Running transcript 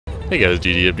Hey guys,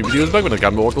 GTFDvideos back with a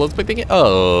kind of more close thinking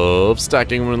of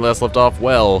stacking when we last left off.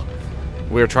 Well,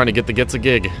 we're trying to get a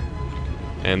gig.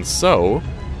 And so,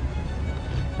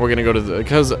 we're gonna go to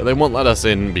because they won't let us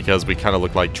in because we kind of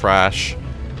look like trash.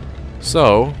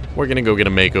 So, we're gonna go get a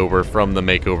makeover from the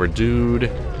makeover dude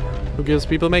who gives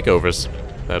people makeovers.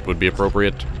 That would be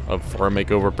appropriate for a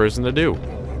makeover person to do.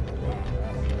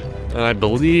 And I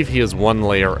believe he is one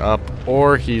layer up,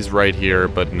 or he's right here,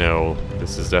 but no,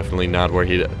 this is definitely not where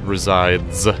he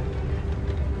resides.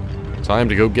 Time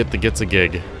to go get a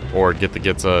gig, or get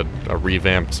a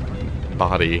revamped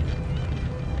body,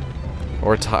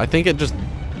 or I think it just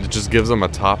gives him a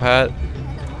top hat.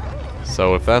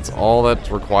 So if that's all that's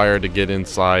required to get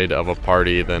inside of a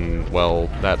party, then well,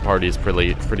 that party is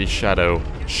pretty shallow.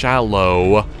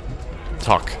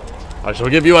 Talk. I shall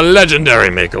give you a legendary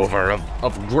makeover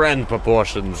of grand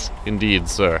proportions. Indeed,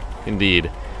 sir. Indeed.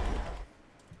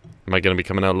 Am I gonna be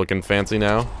coming out looking fancy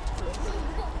now?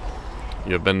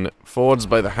 You have been forged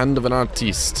by the hand of an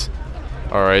artiste.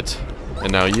 Alright.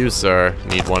 And now you, sir,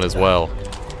 need one as well.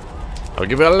 I'll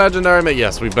give you a legendary make.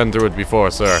 Yes, we've been through it before,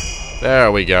 sir.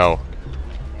 There we go.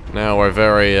 Now we're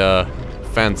very,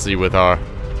 fancy with our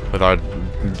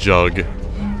jug.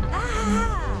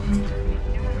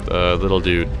 Little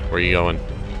dude, where are you going?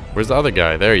 Where's the other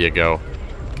guy? There you go.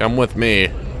 Come with me.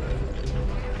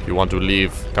 If you want to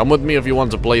leave. Come with me if you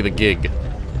want to play the gig.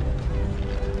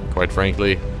 Quite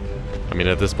frankly, I mean,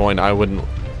 at this point, I wouldn't...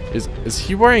 Is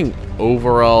he wearing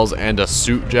overalls and a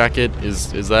suit jacket?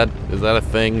 Is that a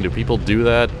thing? Do people do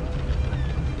that?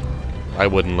 I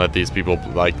wouldn't let these people,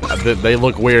 like... They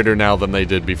look weirder now than they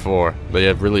did before. They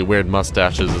have really weird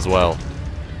mustaches as well.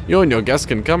 You and your guests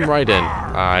can come right in.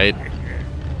 Alright.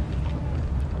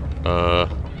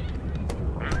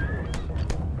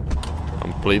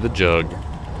 Play the jug.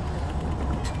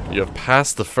 You have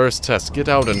passed the first test. Get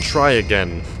out and try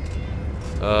again.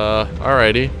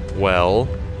 Alrighty. Well.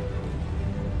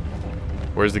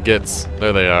 Where's the gits?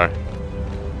 There they are.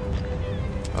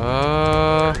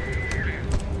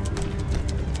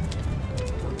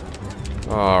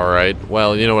 Alright.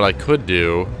 Well, you know what I could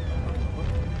do?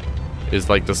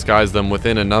 Is, like, disguise them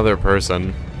within another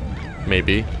person.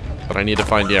 Maybe. But I need to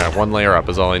find, yeah, one layer up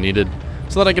is all I needed.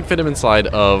 So that I can fit him inside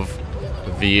of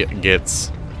the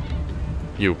gits.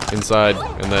 You, inside,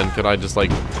 and then could I just,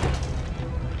 like...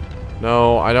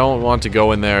 No, I don't want to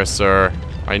go in there, sir.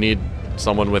 I need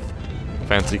someone with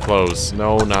fancy clothes.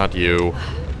 No, not you.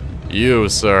 You,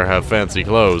 sir, have fancy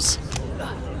clothes.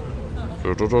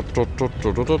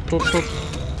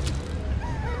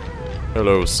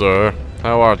 Hello, sir.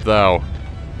 How art thou?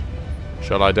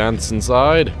 Shall I dance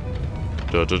inside?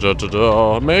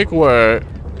 Make way.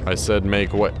 I said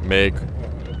make way. Make.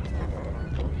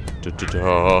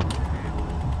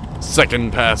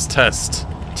 Second pass test.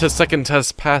 Second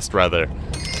test passed, rather.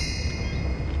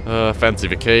 Fancy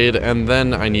vacade, and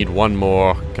then I need one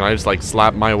more. Can I just, like,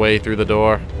 slap my way through the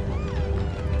door?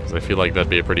 Because I feel like that'd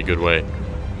be a pretty good way.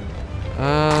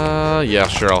 Yeah,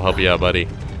 sure, I'll help you out, buddy.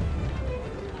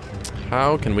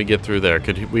 How can we get through there?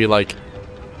 Could we, like...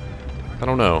 I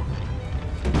don't know.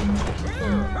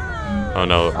 Oh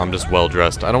no, I'm just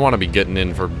well-dressed. I don't want to be getting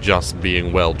in for just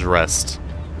being well-dressed.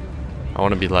 I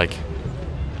want to be like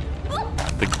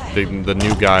the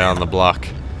new guy on the block,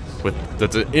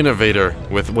 that's an innovator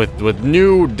with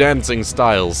new dancing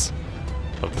styles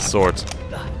of the sort.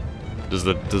 Does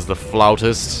the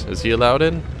flautist, is he allowed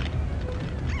in?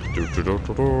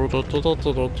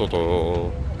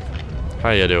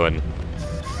 How you doing?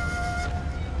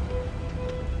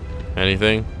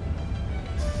 Anything?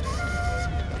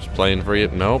 Just playing for you?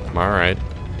 Nope. All right.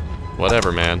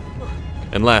 Whatever, man.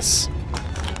 Unless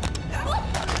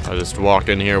I just walk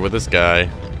in here with this guy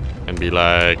and be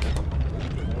like,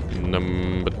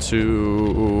 number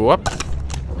 2 up.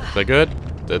 Is that good?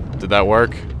 Did that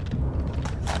work?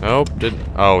 Nope.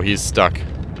 Oh, he's stuck.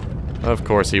 Of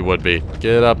course he would be.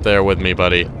 Get up there with me,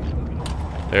 buddy.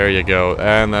 There you go.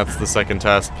 And that's the second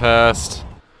test passed.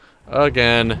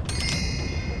 Again.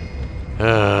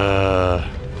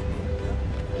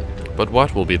 But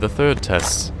what will be the third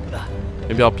test?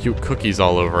 Maybe I'll puke cookies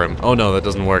all over him. Oh no, that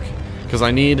doesn't work. Because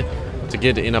I need to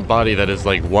get in a body that is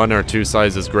like 1 or 2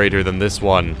 sizes greater than this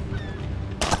one.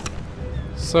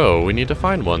 So, we need to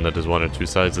find one that is 1 or 2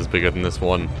 sizes bigger than this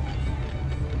one.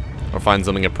 Or find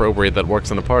something appropriate that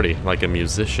works in a party, like a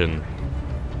musician.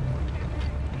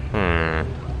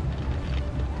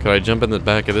 Could I jump in the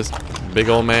back of this big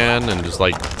old man and just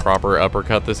like proper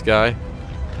uppercut this guy?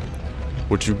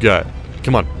 What you got?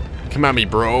 Come on. Come at me,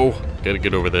 bro. Gotta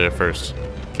get over there first.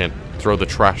 Can't throw the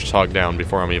trash talk down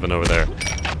before I'm even over there.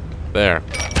 There.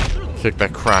 kick the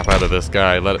crap out of this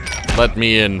guy. Let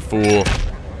me in, fool.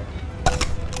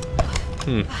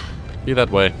 Be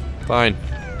that way. Fine.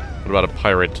 What about a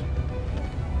pirate?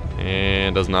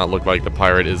 And does not look like the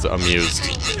pirate is amused.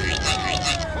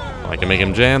 I can make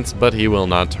him dance, but he will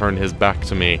not turn his back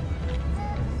to me.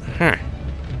 Huh.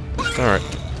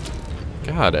 Alright.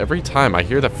 God, every time I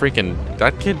hear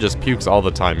that kid just pukes all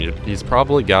the time. He's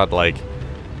probably got, like,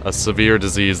 a severe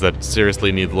disease that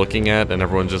seriously needs looking at, and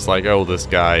everyone's just like, oh, this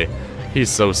guy, he's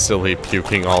so silly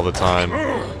puking all the time.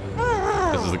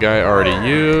 This is the guy I already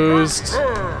used.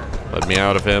 Let me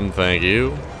out of him, thank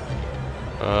you.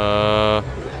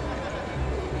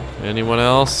 Anyone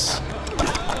else?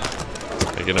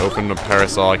 I can open the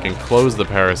parasol, I can close the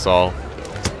parasol.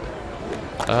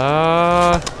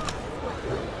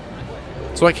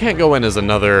 So I can't go in as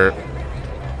another...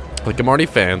 Like, I'm already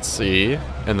fancy,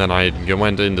 and then I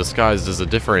went in disguised as a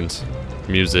different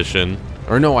musician.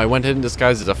 Or no, I went in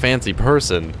disguised as a fancy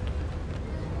person.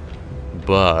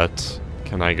 But,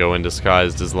 can I go in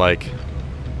disguised as, like,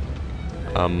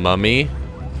 a mummy?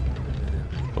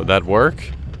 Would that work?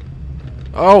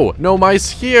 Oh, no mice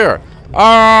here!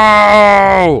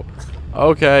 Oh!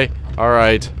 Okay,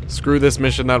 alright. Screw this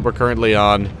mission that we're currently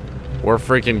on. We're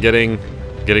freaking getting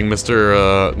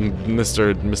Mr.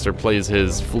 plays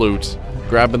his flute,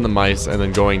 grabbing the mice, and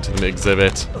then going to the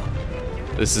exhibit.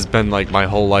 This has been like my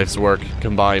whole life's work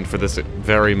combined for this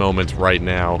very moment right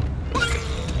now.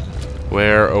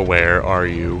 Where, oh where are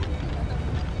you?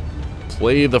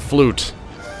 Play the flute.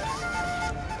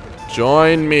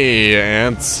 Join me,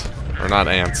 ants. Or not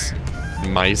ants.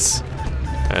 Mice.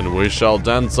 And we shall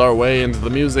dance our way into the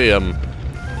museum.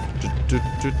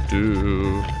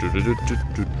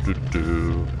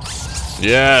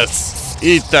 Yes!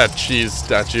 Eat that cheese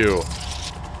statue!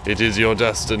 It is your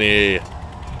destiny.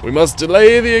 We must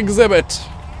delay the exhibit!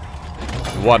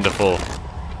 Wonderful.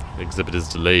 The exhibit is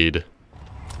delayed.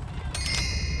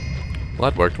 Well,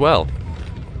 that worked well.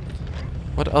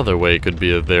 What other way could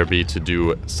there be to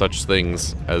do such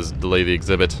things as delay the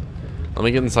exhibit? Let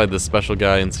me get inside this special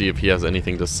guy and see if he has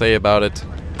anything to say about it.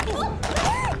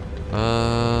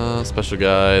 Special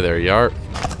guy, there you are.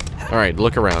 Alright,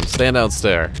 look around. Stand out,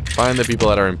 stare. Find the people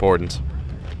that are important.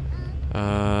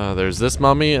 There's this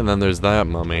mummy, and then there's that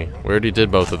mummy. We already did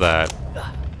both of that.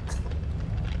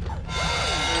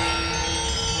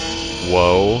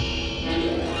 Whoa.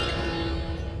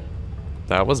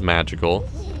 That was magical.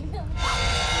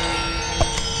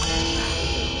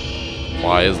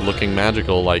 Why is looking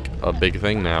magical like a big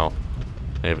thing now?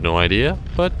 I have no idea,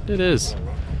 but it is.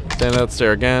 Stand out,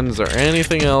 stare again. Is there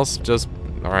anything else? Just...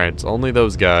 Alright, it's only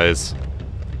those guys.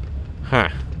 Huh.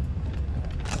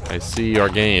 I see your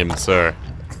game, sir.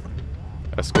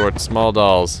 Escort small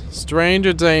dolls.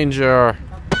 Stranger danger!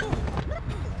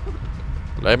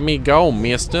 Let me go,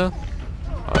 mister.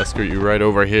 I'll escort you right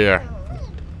over here.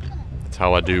 That's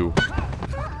how I do.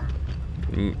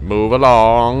 Move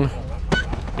along.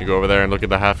 You go over there and look at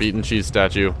the half-eaten cheese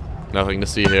statue. Nothing to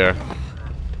see here.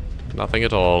 Nothing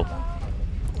at all.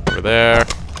 Over there.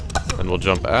 And we'll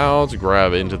jump out,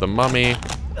 grab into the mummy,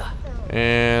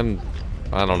 and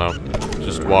I don't know,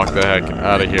 just walk the heck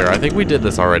out of here. I think we did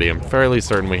this already. I'm fairly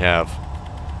certain we have.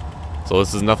 So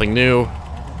this is nothing new.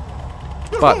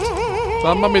 But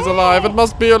the mummy's alive. It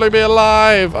must barely be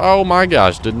alive. Oh my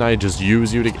gosh, didn't I just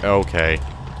use you to... Okay.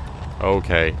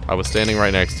 Okay. I was standing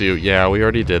right next to you. Yeah, we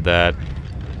already did that.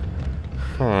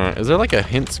 Huh. Is there like a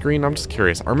hint screen? I'm just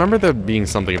curious. I remember there being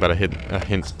something about a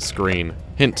hint screen.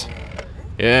 Hint.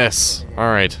 Yes.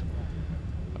 Alright.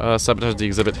 Sabotage the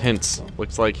exhibit hints.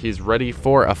 Looks like he's ready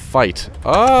for a fight.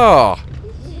 Oh!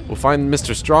 We'll find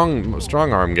Mr.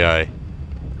 Strong Arm guy.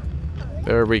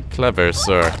 Very clever,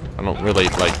 sir. I don't really,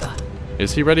 like...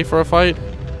 Is he ready for a fight?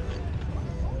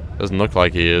 Doesn't look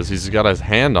like he is. He's got his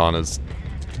hand on his,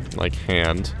 like,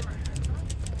 hand.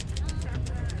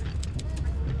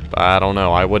 But I don't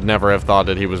know. I would never have thought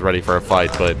that he was ready for a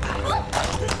fight, but...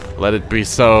 Let it be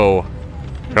so.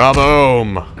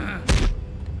 Kaboom!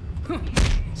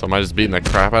 So am I just beating the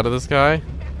crap out of this guy?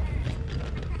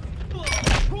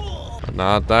 But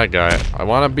not that guy. I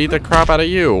want to beat the crap out of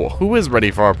you. Who is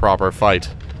ready for a proper fight?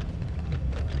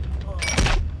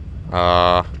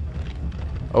 Oh,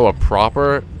 a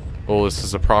proper... Oh, this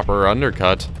is a proper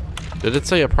undercut. Did it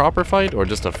say a proper fight or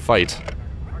just a fight?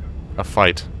 A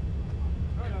fight.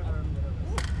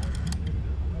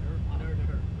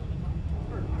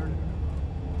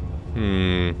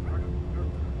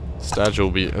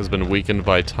 Statue has been weakened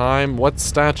by time. What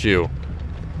statue?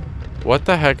 What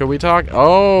the heck are we talking?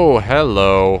 Oh,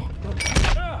 hello.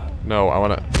 No, I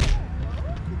want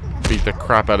to beat the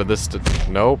crap out of this.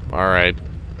 Nope. All right.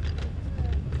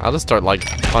 I'll just start, like,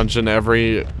 punching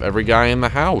every guy in the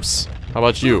house. How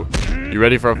about you? You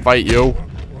ready for a fight, yo?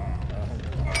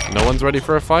 No one's ready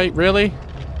for a fight? Really?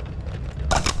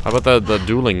 How about the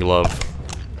dueling glove?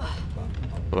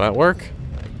 Will that work?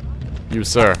 You,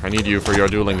 sir. I need you for your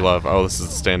dueling glove. Oh, this is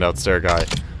the standout stare guy.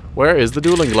 Where is the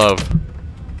dueling glove?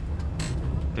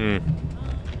 I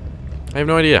have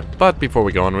no idea. But before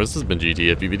we go onwards, this has been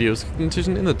GTFDvideos.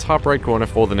 Continue in the top right corner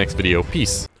for the next video.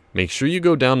 Peace. Make sure you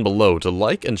go down below to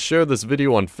like and share this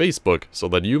video on Facebook so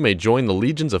that you may join the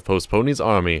legions of Posponey's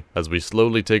army as we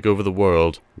slowly take over the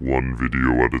world. One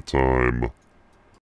video at a time.